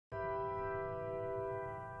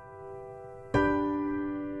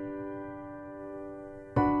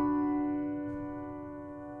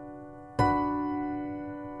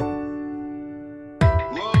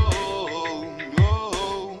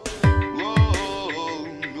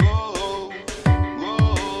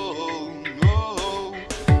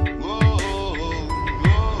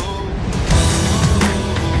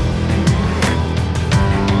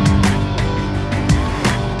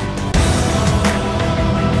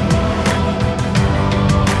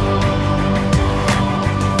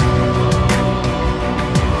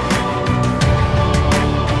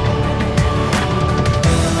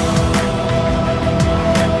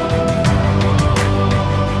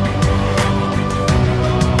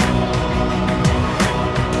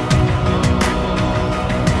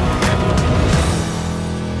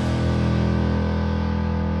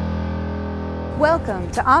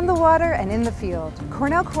to On the Water and in the Field,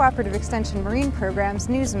 Cornell Cooperative Extension Marine Program's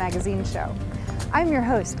news magazine show. I'm your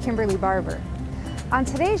host, Kimberly Barber. On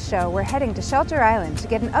today's show, we're heading to Shelter Island to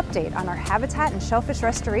get an update on our habitat and shellfish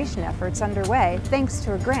restoration efforts underway thanks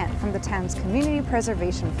to a grant from the town's Community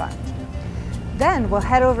Preservation Fund. Then we'll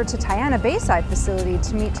head over to Tiana Bay Side Facility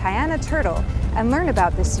to meet Tiana Turtle and learn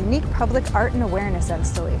about this unique public art and awareness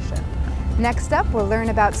installation. Next up, we'll learn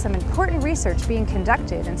about some important research being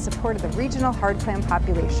conducted in support of the regional hard clam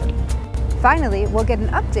population. Finally, we'll get an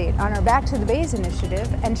update on our Back to the Bays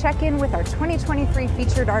initiative and check in with our 2023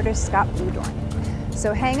 featured artist, Scott Bluedorn.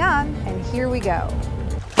 So hang on, and here we go.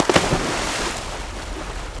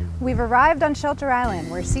 We've arrived on Shelter Island,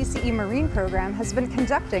 where CCE Marine Program has been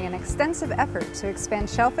conducting an extensive effort to expand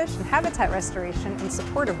shellfish and habitat restoration in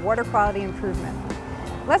support of water quality improvement.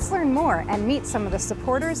 Let's learn more and meet some of the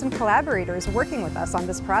supporters and collaborators working with us on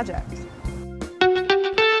this project.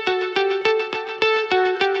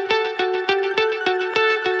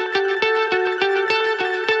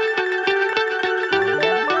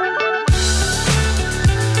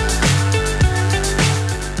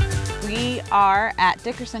 We are at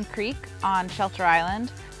Dickerson Creek on Shelter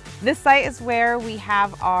Island. This site is where we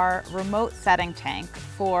have our remote setting tank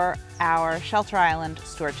for our Shelter Island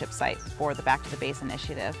stewardship site for the Back to the Bays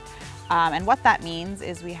initiative. And what that means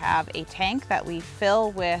is we have a tank that we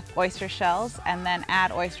fill with oyster shells and then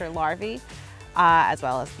add oyster larvae, as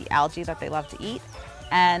well as the algae that they love to eat.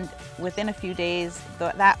 And within a few days,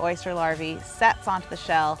 that oyster larvae sets onto the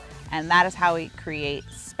shell, and that is how we create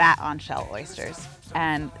spat-on-shell oysters.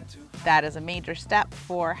 And that is a major step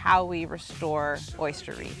for how we restore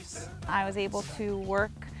oyster reefs. I was able to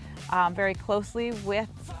work very closely with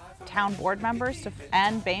town board members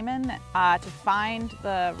and baymen to find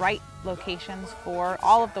the right locations for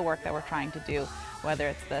all of the work that we're trying to do, whether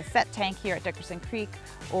it's the set tank here at Dickerson Creek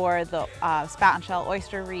or the spat-on-shell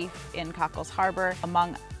oyster reef in Cockles Harbor,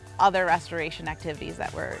 among other restoration activities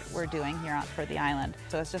that we're doing here for the island.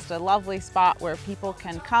 So it's just a lovely spot where people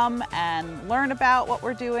can come and learn about what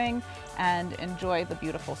we're doing and enjoy the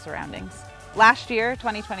beautiful surroundings. Last year,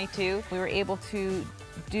 2022, we were able to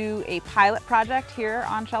do a pilot project here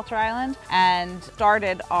on Shelter Island and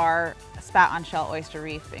started our spat-on-shell oyster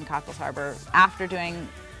reef in Cockles Harbor after doing,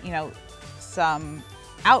 some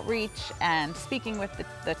outreach and speaking with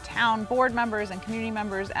the town board members and community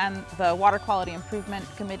members and the Water Quality Improvement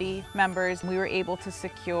Committee members. We were able to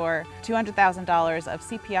secure $200,000 of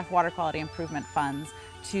CPF Water Quality Improvement funds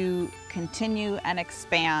to continue and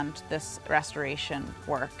expand this restoration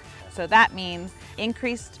work. So that means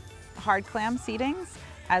increased hard clam seedings,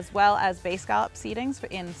 as well as bay scallop seedings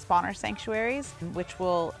in spawner sanctuaries, which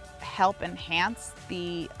will help enhance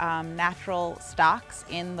the natural stocks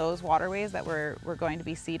in those waterways that we're going to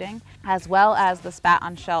be seeding, as well as the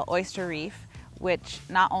spat-on-shell oyster reef, which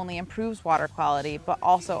not only improves water quality, but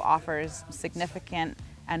also offers significant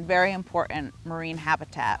and very important marine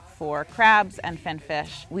habitat for crabs and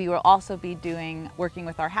finfish. We will also be working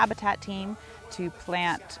with our habitat team to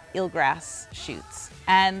plant eelgrass shoots.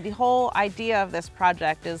 And the whole idea of this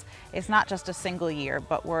project is it's not just a single year,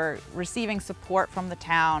 but we're receiving support from the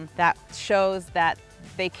town that shows that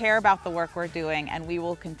they care about the work we're doing, and we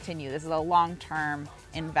will continue. This is a long-term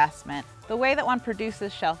investment. The way that one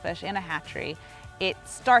produces shellfish in a hatchery, it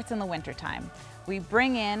starts in the wintertime. We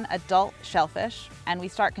bring in adult shellfish and we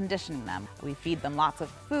start conditioning them. We feed them lots of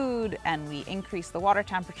food and we increase the water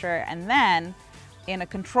temperature, and then in a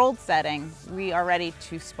controlled setting, we are ready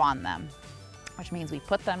to spawn them, which means we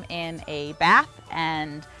put them in a bath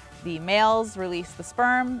and the males release the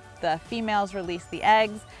sperm, the females release the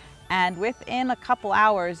eggs, and within a couple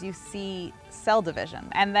hours you see cell division.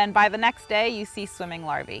 And then by the next day you see swimming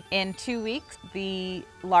larvae. In 2 weeks, the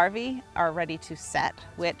larvae are ready to set,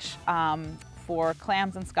 which for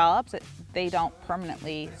clams and scallops, they don't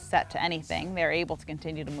permanently set to anything. They're able to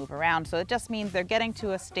continue to move around. So it just means they're getting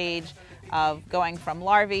to a stage of going from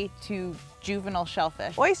larvae to juvenile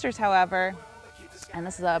shellfish. Oysters, however, and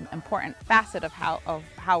this is an important facet of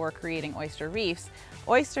how we're creating oyster reefs,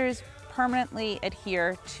 oysters permanently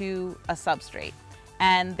adhere to a substrate,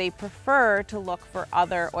 and they prefer to look for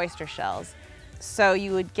other oyster shells. So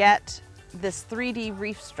you would get this 3D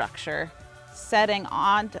reef structure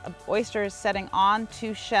oysters setting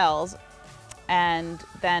onto shells and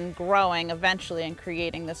then growing eventually and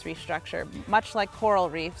creating this reef structure, much like coral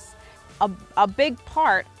reefs. A big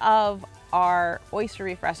part of our oyster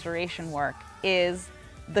reef restoration work is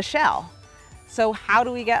the shell. So how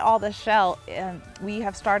do we get all this shell? We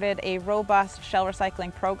have started a robust shell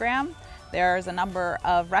recycling program There's a number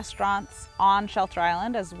of restaurants on Shelter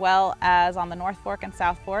Island as well as on the North Fork and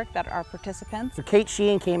South Fork that are participants. So Kate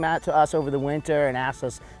Sheehan came out to us over the winter and asked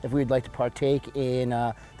us if we'd like to partake in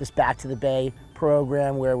this Back to the Bay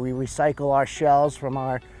program where we recycle our shells from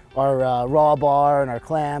our raw bar and our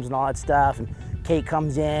clams and all that stuff. And Kate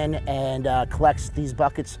comes in and collects these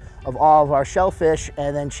buckets of all of our shellfish,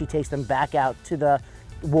 and then she takes them back out to the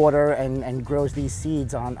water and grows these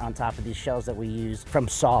seeds on top of these shells that we use from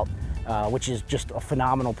salt, which is just a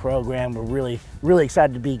phenomenal program. We're really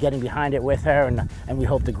excited to be getting behind it with her, and we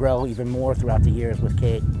hope to grow even more throughout the years with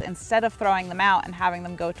Kate. Instead of throwing them out and having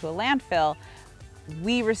them go to a landfill,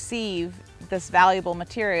 we receive this valuable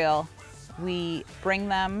material. We bring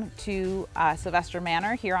them to Sylvester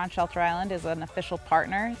Manor here on Shelter Island is an official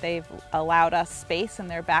partner. They've allowed us space in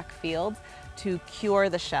their back field to cure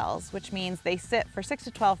the shells, which means they sit for 6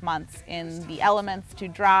 to 12 months in the elements to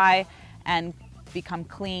dry and become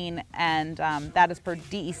clean, and that is per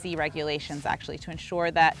DEC regulations actually, to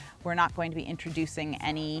ensure that we're not going to be introducing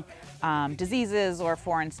any diseases or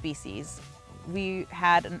foreign species. We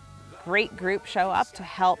had a great group show up to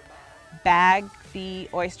help bag the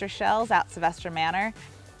oyster shells at Sylvester Manor.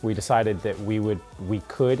 We decided that we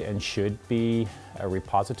could and should be a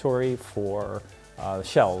repository for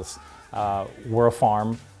shells. We're a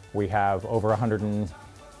farm. We have over 100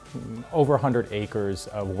 acres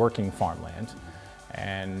of working farmland,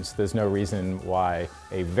 and there's no reason why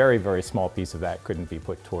a very, very small piece of that couldn't be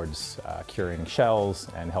put towards curing shells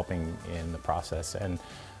and helping in the process. And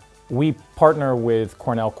we partner with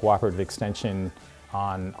Cornell Cooperative Extension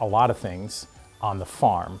on a lot of things on the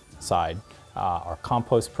farm side. Our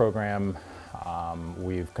compost program,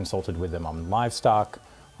 we've consulted with them on livestock,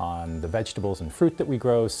 on the vegetables and fruit that we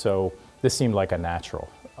grow, so this seemed like a natural.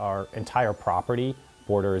 Our entire property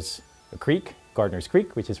borders a creek, Gardner's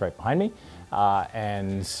Creek, which is right behind me,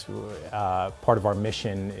 and part of our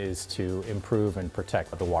mission is to improve and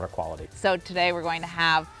protect the water quality. So today we're going to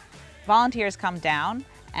have volunteers come down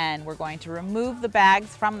and we're going to remove the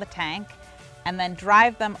bags from the tank and then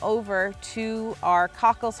drive them over to our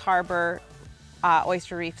Cockles Harbor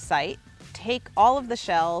oyster reef site, take all of the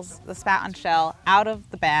shells, the spat on shell, out of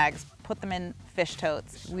the bags, put them in fish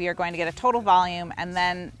totes. We are going to get a total volume and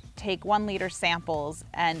then take 1 liter samples,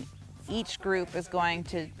 and each group is going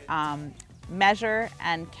to measure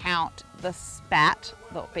and count the spat,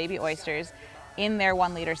 the baby oysters, in their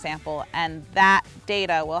 1 liter sample, and that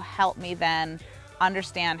data will help me then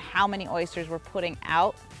understand how many oysters we're putting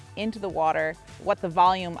out into the water, what the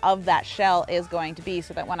volume of that shell is going to be,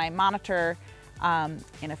 so that when I monitor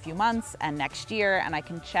in a few months and next year and I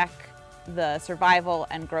can check the survival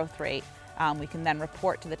and growth rate, we can then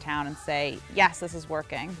report to the town and say, yes, this is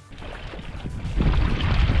working.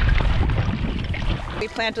 We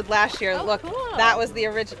planted last year. Look, cool. That was the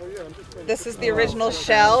original. This is the original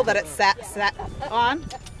shell that it sat on,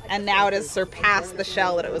 and now it has surpassed the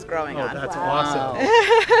shell that it was growing on. That's Wow.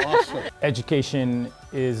 awesome. Awesome. Education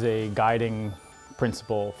is a guiding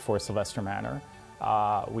principle for Sylvester Manor.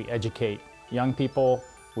 We educate young people,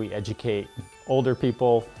 we educate older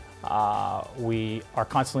people, we are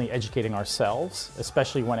constantly educating ourselves,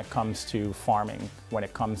 especially when it comes to farming, when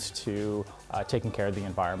it comes to taking care of the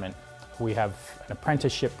environment. We have an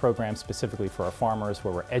apprenticeship program specifically for our farmers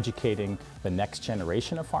where we're educating the next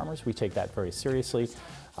generation of farmers. We take that very seriously.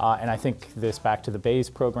 And I think this Back to the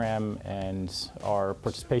Bays program and our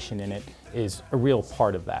participation in it is a real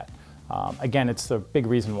part of that. Again, it's the big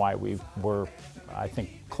reason why we were, I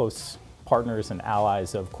think, close partners and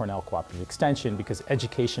allies of Cornell Cooperative Extension, because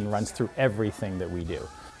education runs through everything that we do.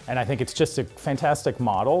 And I think it's just a fantastic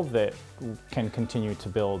model that can continue to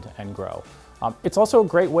build and grow. It's also a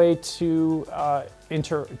great way to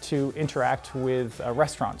interact with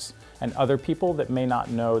restaurants and other people that may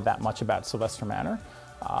not know that much about Sylvester Manor,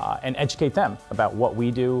 and educate them about what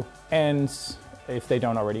we do, and if they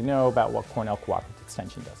don't already know, about what Cornell Cooperative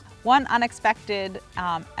Extension does. One unexpected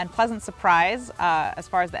and pleasant surprise as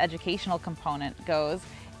far as the educational component goes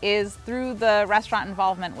is through the restaurant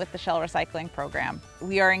involvement with the shell recycling program.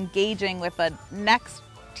 We are engaging with a next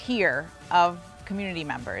tier of community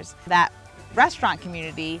members. That restaurant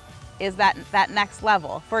community is that next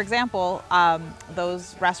level. For example,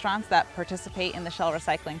 those restaurants that participate in the shell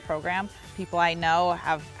recycling program, people I know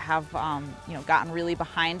have gotten really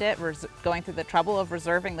behind it, going through the trouble of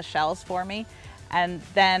reserving the shells for me. And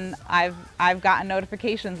then I've gotten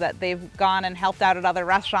notifications that they've gone and helped out at other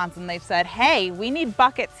restaurants, and they've said, hey, we need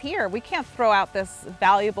buckets here. We can't throw out this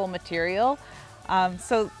valuable material.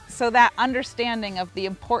 So that understanding of the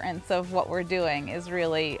importance of what we're doing is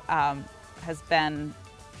really has been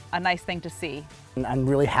a nice thing to see. And I'm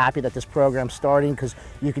really happy that this program's starting because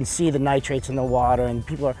you can see the nitrates in the water, and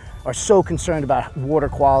people are so concerned about water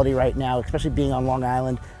quality right now, especially being on Long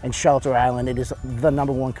Island and Shelter Island. It is the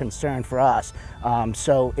 #1 concern for us.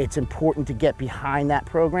 So it's important to get behind that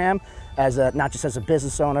program as not just as a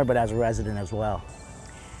business owner, but as a resident as well.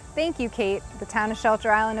 Thank you, Kate, the Town of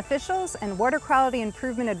Shelter Island officials and Water Quality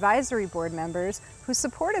Improvement Advisory Board members who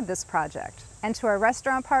supported this project, and to our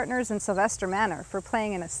restaurant partners in Sylvester Manor for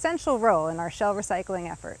playing an essential role in our shell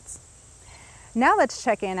recycling efforts. Now let's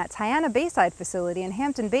check in at Tiana Bay Side Facility in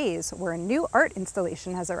Hampton Bays, where a new art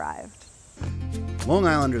installation has arrived. Long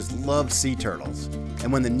Islanders love sea turtles,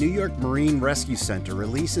 and when the New York Marine Rescue Center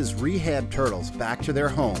releases rehab turtles back to their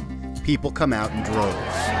home, people come out in droves.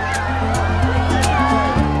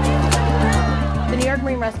 The New York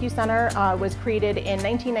Marine Rescue Center was created in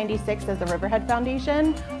 1996 as the Riverhead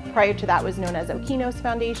Foundation. Prior to that was known as Okinos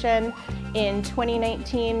Foundation. In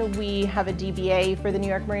 2019, we have a DBA for the New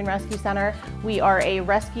York Marine Rescue Center. We are a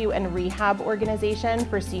rescue and rehab organization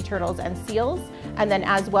for sea turtles and seals. And then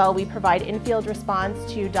as well, we provide in-field response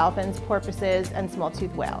to dolphins, porpoises, and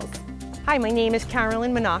small-toothed whales. Hi, my name is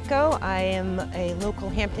Carolyn Monaco. I am a local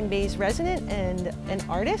Hampton Bays resident and an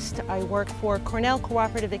artist. I work for Cornell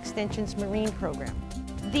Cooperative Extension's Marine Program.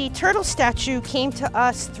 The turtle statue came to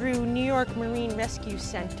us through New York Marine Rescue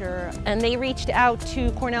Center, and they reached out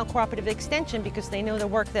to Cornell Cooperative Extension because they know the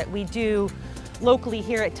work that we do locally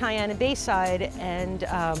here at Tiana Bay Side, and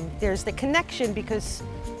there's the connection because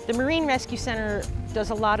the Marine Rescue Center does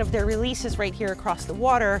a lot of their releases right here across the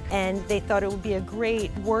water, and they thought it would be a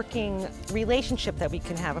great working relationship that we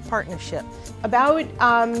can have, a partnership. About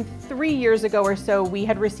 3 years ago or so, we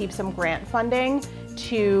had received some grant funding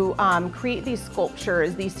to create these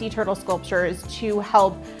sculptures, these sea turtle sculptures, to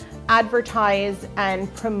help advertise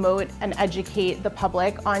and promote and educate the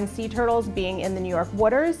public on sea turtles being in the New York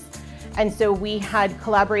waters. And so we had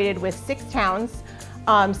collaborated with 6 towns,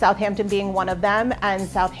 Southampton being one of them, and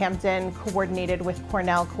Southampton coordinated with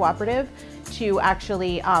Cornell Cooperative to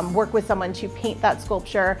actually work with someone to paint that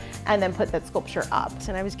sculpture and then put that sculpture up.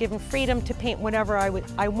 And I was given freedom to paint whatever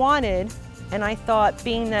I wanted, and I thought,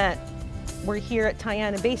 being that we're here at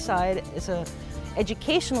Tiana Bay Side as an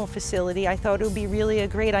educational facility, I thought it would be really a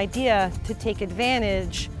great idea to take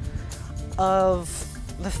advantage of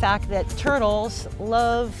the fact that turtles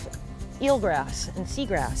love eelgrass and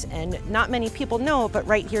seagrass, and not many people know, but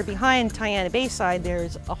right here behind Tiana Bay Side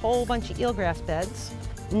there's a whole bunch of eelgrass beds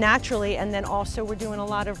naturally, and then also we're doing a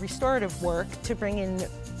lot of restorative work to bring in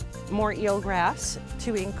more eelgrass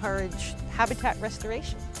to encourage habitat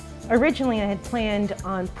restoration. Originally I had planned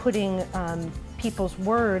on putting people's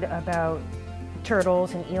word about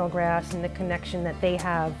turtles and eelgrass and the connection that they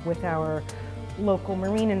have with our local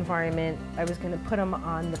marine environment. I was going to put them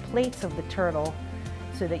on the plates of the turtle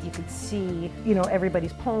so that you could see, you know,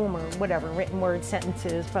 everybody's poem or whatever, written word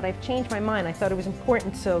sentences, but I've changed my mind. I thought it was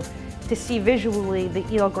important to see visually the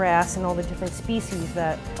eelgrass and all the different species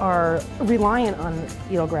that are reliant on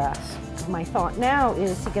eelgrass. My thought now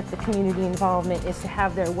is to get the community involvement, is to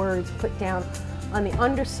have their words put down on the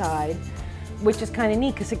underside, which is kind of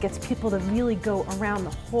neat because it gets people to really go around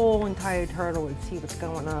the whole entire turtle and see what's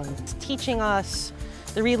going on. It's teaching us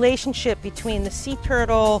the relationship between the sea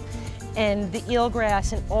turtle and the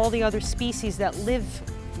eelgrass and all the other species that live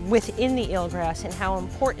within the eelgrass and how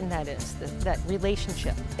important that is, that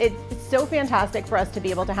relationship. It's so fantastic for us to be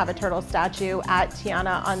able to have a turtle statue at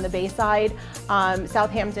Tiana on the Bayside.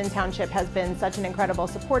 Southampton Township has been such an incredible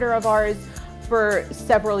supporter of ours for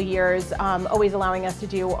several years, always allowing us to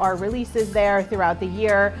do our releases there throughout the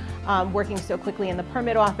year, working so quickly in the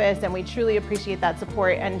permit office, and we truly appreciate that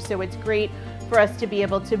support. And so it's great for us to be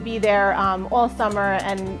able to be there all summer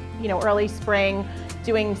and, you know, early spring,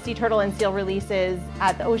 doing sea turtle and seal releases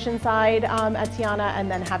at the ocean side at Tiana, and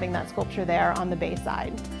then having that sculpture there on the bay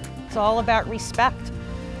side. It's all about respect.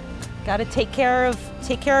 Got to take care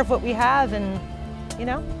of what we have, and, you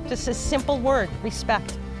know, just a simple word,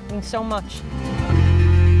 respect, means so much.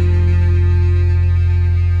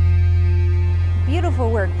 Beautiful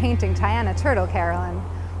work painting Tiana Turtle, Carolyn.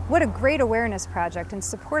 What a great awareness project in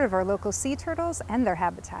support of our local sea turtles and their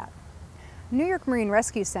habitat. New York Marine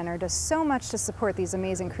Rescue Center does so much to support these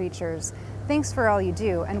amazing creatures. Thanks for all you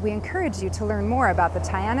do, and we encourage you to learn more about the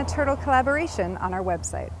Tiana Turtle collaboration on our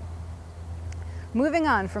website. Moving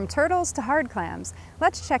on from turtles to hard clams,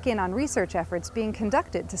 let's check in on research efforts being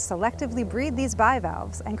conducted to selectively breed these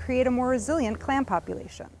bivalves and create a more resilient clam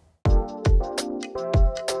population.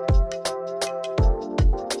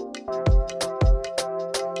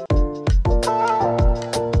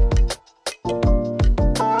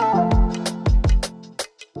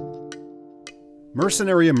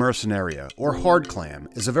 Mercenaria, or hard clam,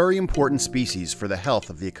 is a very important species for the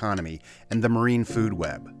health of the economy and the marine food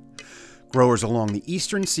web. Growers along the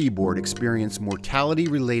eastern seaboard experience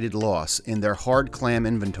mortality-related loss in their hard clam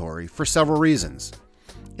inventory for several reasons.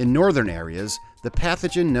 In northern areas, the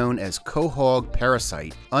pathogen known as quahog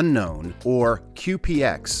parasite unknown, or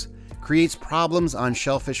QPX, creates problems on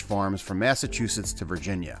shellfish farms from Massachusetts to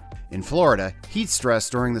Virginia. In Florida, heat stress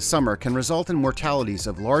during the summer can result in mortalities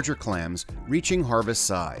of larger clams reaching harvest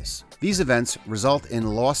size. These events result in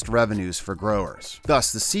lost revenues for growers.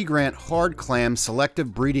 Thus, the Sea Grant Hard Clam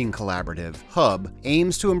Selective Breeding Collaborative, HUB,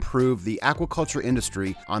 aims to improve the aquaculture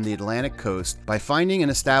industry on the Atlantic coast by finding and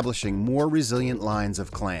establishing more resilient lines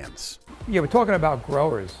of clams. Yeah, we're talking about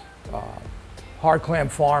growers, hard clam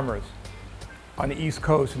farmers on the East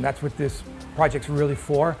Coast, and that's what this project's really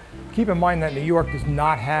for. Keep in mind that New York does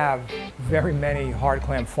not have very many hard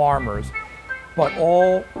clam farmers, but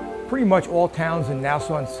pretty much all towns in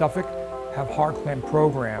Nassau and Suffolk have hard clam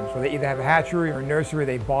programs where they either have a hatchery or a nursery.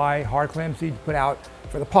 They buy hard clam seeds to put out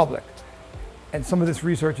for the public. And some of this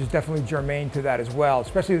research is definitely germane to that as well,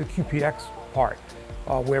 especially the QPX part,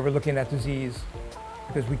 where we're looking at disease,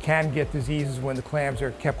 because we can get diseases when the clams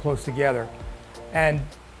are kept close together. And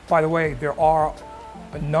by the way, there are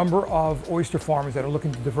a number of oyster farmers that are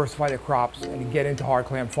looking to diversify their crops and to get into hard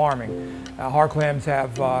clam farming. Hard clams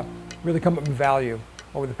have really come up in value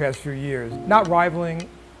over the past few years. Not rivaling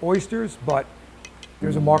oysters, but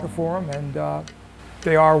there's a market for them, and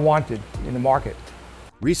they are wanted in the market.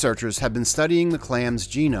 Researchers have been studying the clam's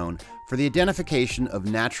genome for the identification of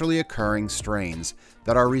naturally occurring strains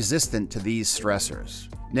that are resistant to these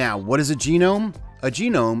stressors. Now, what is a genome? A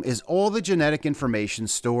genome is all the genetic information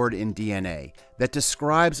stored in DNA that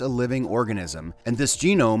describes a living organism, and this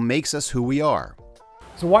genome makes us who we are.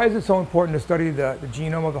 So why is it so important to study the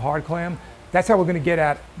genome of the hard clam? That's how we're going to get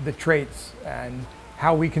at the traits and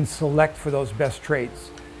how we can select for those best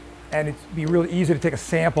traits. And it'd be really easy to take a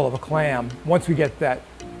sample of a clam once we get that,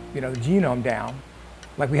 the genome down,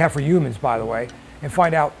 like we have for humans, by the way, and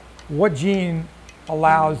find out what gene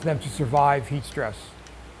allows them to survive heat stress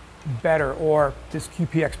better, or this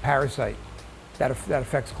QPX parasite that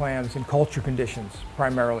affects clams in culture conditions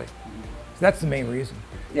primarily. So that's the main reason.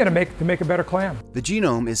 Yeah, to make a better clam. The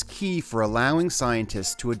genome is key for allowing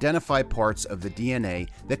scientists to identify parts of the DNA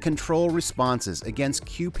that control responses against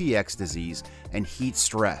QPX disease and heat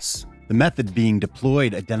stress. The method being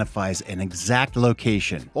deployed identifies an exact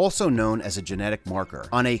location, also known as a genetic marker,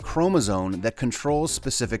 on a chromosome that controls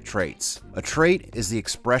specific traits. A trait is the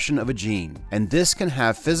expression of a gene, and this can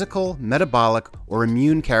have physical, metabolic, or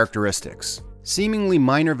immune characteristics. Seemingly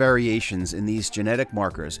minor variations in these genetic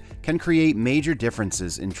markers can create major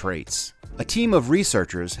differences in traits. A team of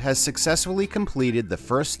researchers has successfully completed the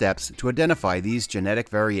first steps to identify these genetic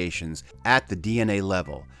variations at the DNA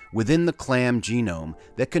level within the clam genome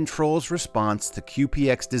that controls response to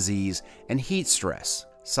QPX disease and heat stress.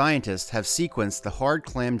 Scientists have sequenced the hard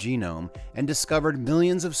clam genome and discovered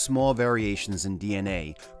millions of small variations in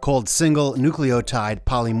DNA called single nucleotide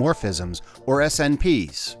polymorphisms, or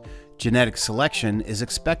SNPs. Genetic selection is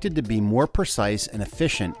expected to be more precise and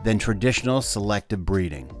efficient than traditional selective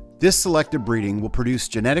breeding. This selective breeding will produce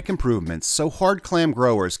genetic improvements so hard clam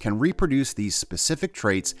growers can reproduce these specific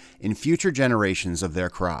traits in future generations of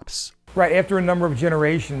their crops. Right, after a number of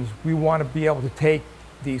generations, we want to be able to take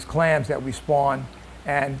these clams that we spawn,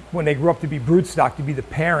 and when they grow up to be broodstock, to be the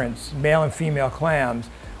parents, male and female clams,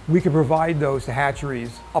 we can provide those to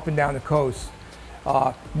hatcheries up and down the coast.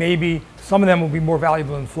 Maybe some of them will be more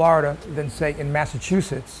valuable in Florida than, say, in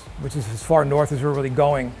Massachusetts, which is as far north as we're really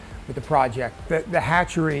going with the project. The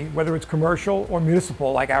hatchery, whether it's commercial or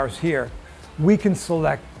municipal like ours here, we can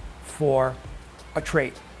select for a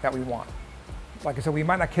trait that we want. Like I said, we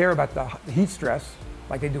might not care about the heat stress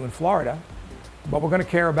like they do in Florida, but we're going to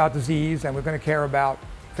care about disease, and we're going to care about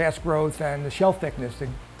fast growth and the shell thickness to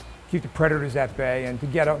keep the predators at bay and to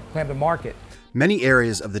get a clam to market. Many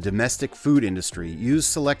areas of the domestic food industry use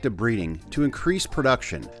selective breeding to increase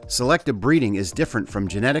production. Selective breeding is different from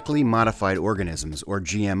genetically modified organisms, or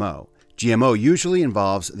GMO. GMO usually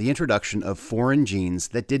involves the introduction of foreign genes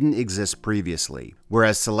that didn't exist previously,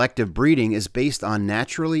 whereas selective breeding is based on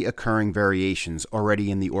naturally occurring variations already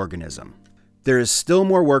in the organism. There is still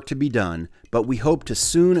more work to be done, but we hope to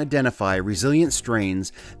soon identify resilient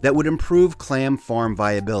strains that would improve clam farm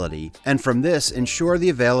viability, and from this ensure the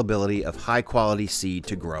availability of high-quality seed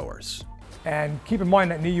to growers. And keep in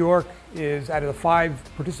mind that New York is, out of the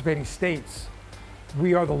 5 participating states,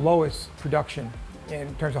 we are the lowest production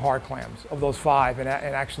in terms of hard clams of those 5, and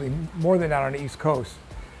actually more than that on the East Coast.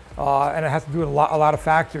 And it has to do with a lot of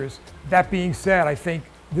factors. That being said, I think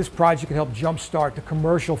this project can help jumpstart the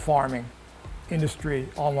commercial farming industry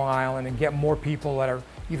on Long Island and get more people that are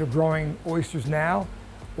either growing oysters now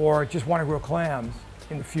or just want to grow clams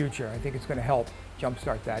in the future. I think it's going to help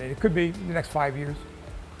jumpstart that. And it could be in the next 5 years.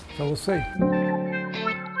 So we'll see.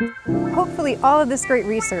 Hopefully all of this great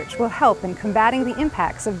research will help in combating the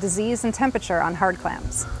impacts of disease and temperature on hard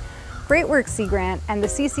clams. Great work, Sea Grant, and the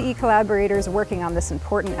CCE collaborators working on this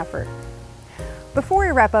important effort. Before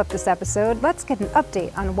we wrap up this episode, let's get an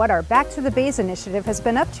update on what our Back to the Bays initiative has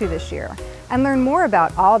been up to this year, and learn more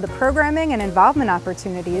about all the programming and involvement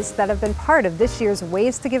opportunities that have been part of this year's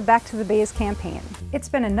Ways to Give Back to the Bays campaign. It's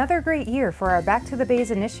been another great year for our Back to the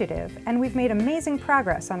Bays initiative, and we've made amazing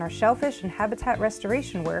progress on our shellfish and habitat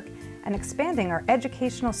restoration work and expanding our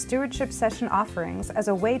educational stewardship session offerings as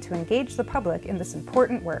a way to engage the public in this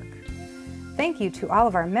important work. Thank you to all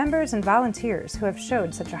of our members and volunteers who have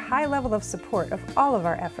showed such a high level of support of all of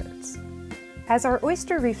our efforts. As our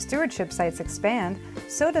oyster reef stewardship sites expand,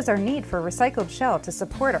 so does our need for recycled shell to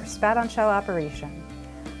support our spat-on-shell operation.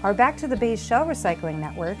 Our Back to the Bays shell recycling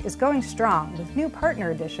network is going strong with new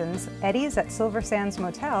partner additions, Eddie's at Silver Sands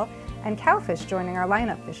Motel and Cowfish joining our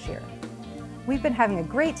lineup this year. We've been having a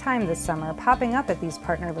great time this summer popping up at these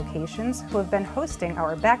partner locations who have been hosting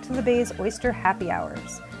our Back to the Bays Oyster Happy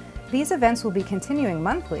Hours. These events will be continuing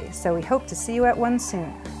monthly, so we hope to see you at one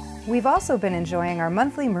soon. We've also been enjoying our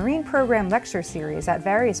monthly marine program lecture series at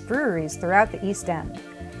various breweries throughout the East End.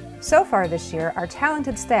 So far this year, our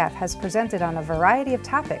talented staff has presented on a variety of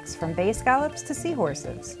topics from bay scallops to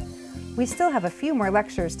seahorses. We still have a few more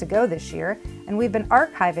lectures to go this year, and we've been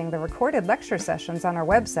archiving the recorded lecture sessions on our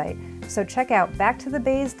website, so check out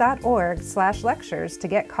backtothebays.org/lectures to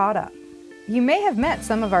get caught up. You may have met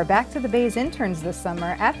some of our Back to the Bays interns this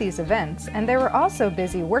summer at these events, and they were also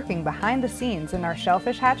busy working behind the scenes in our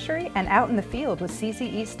shellfish hatchery and out in the field with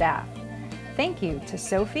CCE staff. Thank you to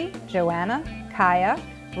Sophie, Joanna, Kaya,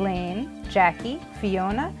 Lane, Jackie,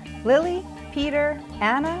 Fiona, Lily, Peter,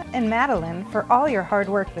 Anna, and Madeline for all your hard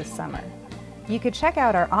work this summer. You could check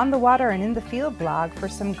out our On the Water and In the Field blog for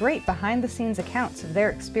some great behind-the-scenes accounts of their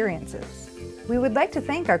experiences. We would like to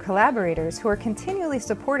thank our collaborators who are continually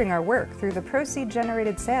supporting our work through the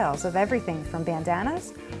proceed-generated sales of everything from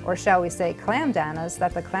bandanas, or shall we say clamdanas,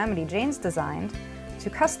 that the Calamity Janes designed,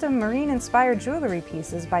 to custom marine-inspired jewelry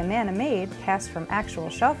pieces by Manna Made cast from actual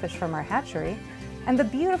shellfish from our hatchery, and the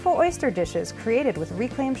beautiful oyster dishes created with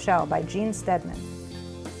reclaimed shell by Gene Stedman.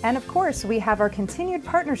 And of course, we have our continued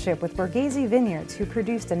partnership with Borghese Vineyards, who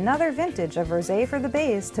produced another vintage of Rosé for the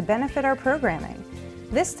Bays to benefit our programming,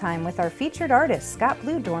 this time with our featured artist Scott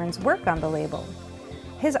Bluedorn's work on the label.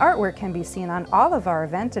 His artwork can be seen on all of our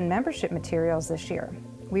event and membership materials this year.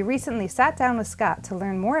 We recently sat down with Scott to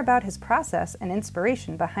learn more about his process and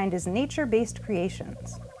inspiration behind his nature-based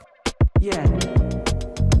creations. Yeah.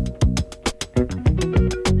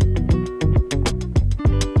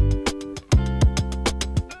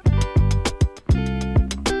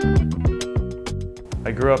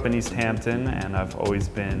 I grew up in East Hampton, and I've always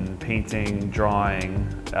been painting, drawing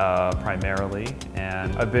primarily,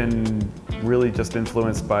 and I've been really just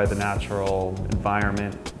influenced by the natural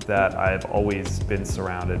environment that I've always been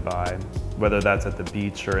surrounded by, whether that's at the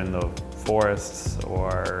beach or in the forests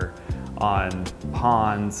or on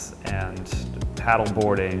ponds and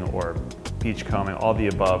paddleboarding or beachcombing, all the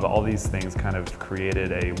above. All these things kind of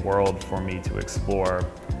created a world for me to explore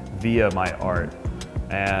via my art.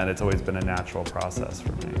 And it's always been a natural process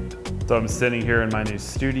for me. So I'm sitting here in my new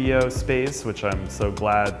studio space, which I'm so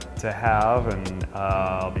glad to have, and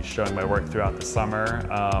I'll be showing my work throughout the summer.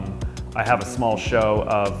 I have a small show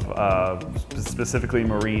of specifically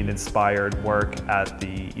marine-inspired work at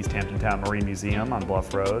the East Hampton Town Marine Museum on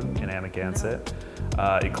Bluff Road in Amagansett,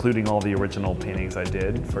 including all the original paintings I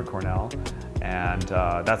did for Cornell. And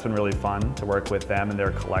that's been really fun to work with them and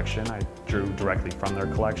their collection. I drew directly from their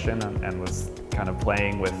collection and was kind of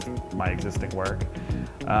playing with my existing work.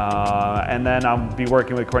 And then I'll be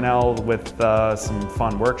working with Cornell with some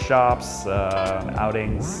fun workshops,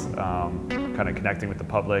 outings, kind of connecting with the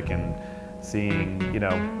public and seeing, you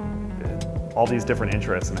know, all these different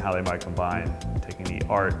interests and how they might combine, taking the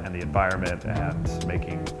art and the environment and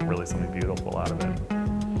making really something beautiful out of it.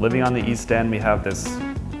 Living on the East End, we have this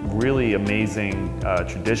really amazing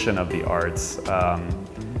tradition of the arts.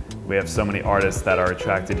 We have so many artists that are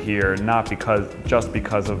attracted here, not just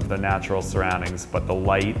because of the natural surroundings, but the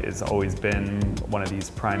light has always been one of these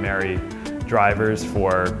primary drivers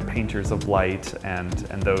for painters of light and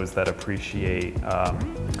those that appreciate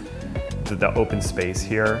the open space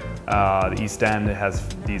here. The East End has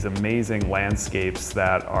these amazing landscapes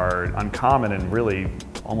that are uncommon in really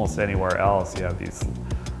almost anywhere else. You have these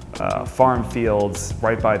farm fields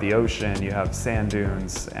right by the ocean, you have sand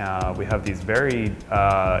dunes. We have these very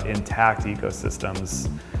intact ecosystems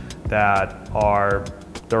that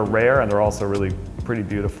they're rare, and they're also really pretty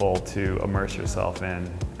beautiful to immerse yourself in.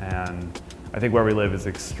 And I think where we live is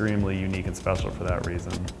extremely unique and special for that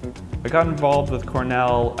reason. I got involved with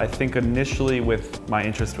Cornell, I think initially with my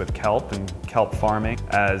interest with kelp and kelp farming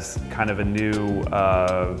as kind of a new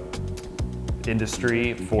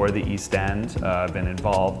industry for the East End. I've been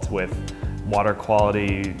involved with water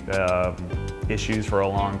quality issues for a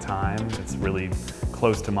long time. It's really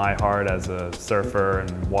close to my heart as a surfer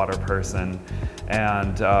and water person.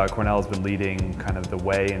 And Cornell has been leading kind of the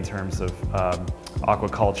way in terms of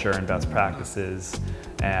aquaculture and best practices.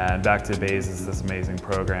 And Back to the Bays is this amazing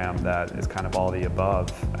program that is kind of all the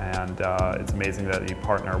above. And it's amazing that you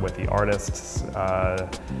partner with the artists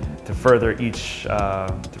to further each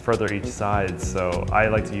side. So I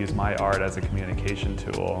like to use my art as a communication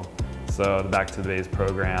tool. So the Back to the Bays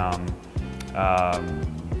program,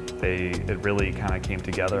 it really kind of came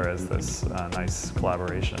together as this nice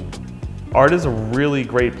collaboration. Art is a really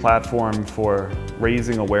great platform for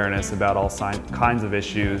raising awareness about all kinds of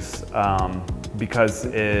issues because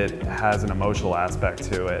it has an emotional aspect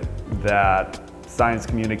to it that science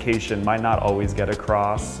communication might not always get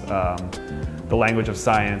across. The language of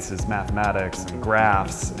science is mathematics and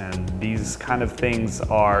graphs, and these kind of things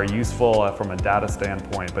are useful from a data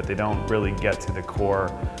standpoint, but they don't really get to the core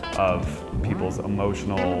of people's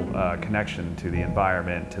emotional connection to the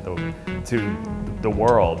environment, to the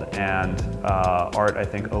world. And art, I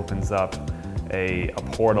think, opens up a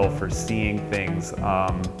portal for seeing things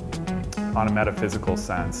on a metaphysical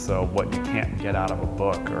sense. So what you can't get out of a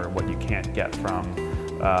book, or what you can't get from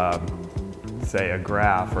say a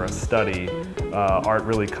graph or a study, art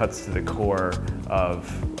really cuts to the core of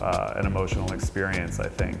an emotional experience, I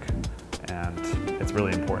think, and it's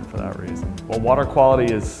really important for that reason. Well, water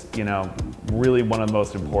quality is, really one of the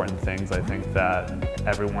most important things I think that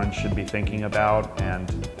everyone should be thinking about,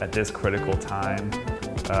 and at this critical time,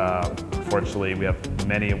 unfortunately, we have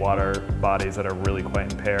many water bodies that are really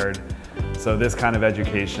quite impaired. So this kind of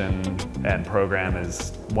education and program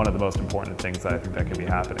is one of the most important things I think that can be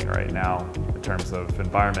happening right now in terms of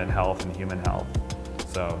environment health and human health.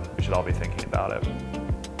 So we should all be thinking about it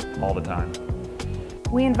all the time.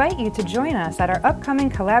 We invite you to join us at our upcoming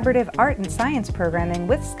collaborative art and science programming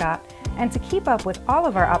with Scott, and to keep up with all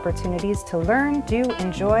of our opportunities to learn, do,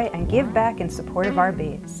 enjoy, and give back in support of our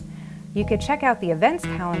bays. You can check out the events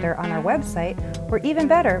calendar on our website, or even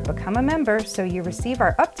better, become a member so you receive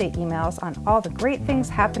our update emails on all the great things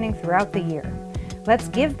happening throughout the year. Let's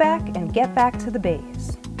give back and get back to the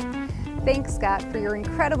bays. Thanks, Scott, for your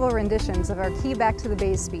incredible renditions of our key Back to the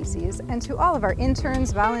Bays species, and to all of our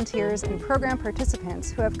interns, volunteers, and program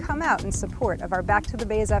participants who have come out in support of our Back to the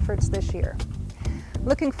Bays efforts this year.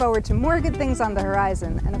 Looking forward to more good things on the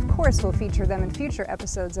horizon, and of course we'll feature them in future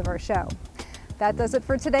episodes of our show. That does it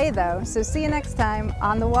for today, though, so see you next time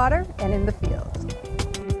on the water and in the field.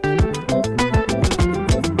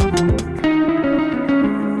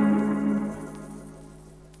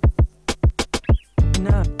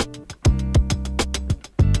 No.